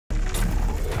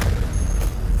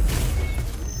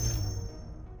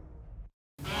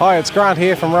Hi, it's Grant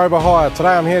here from Robur.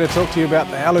 Today I'm here to talk to you about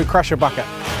the ALLU crusher bucket.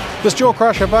 This dual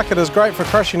crusher bucket is great for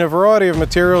crushing a variety of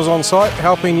materials on site,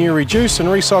 helping you reduce and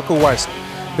recycle waste.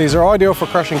 These are ideal for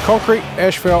crushing concrete,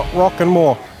 asphalt, rock and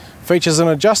more. Features an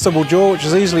adjustable jaw which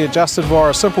is easily adjusted via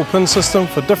a simple pin system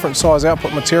for different size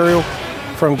output material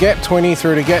from gap 20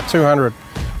 through to gap 200.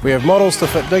 We have models to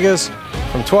fit diggers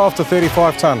from 12 to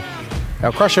 35 tonne.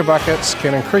 Our crusher buckets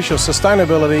can increase your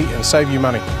sustainability and save you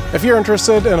money. If you're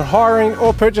interested in hiring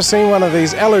or purchasing one of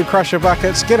these ALLU crusher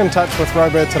buckets, get in touch with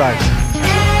Robur today.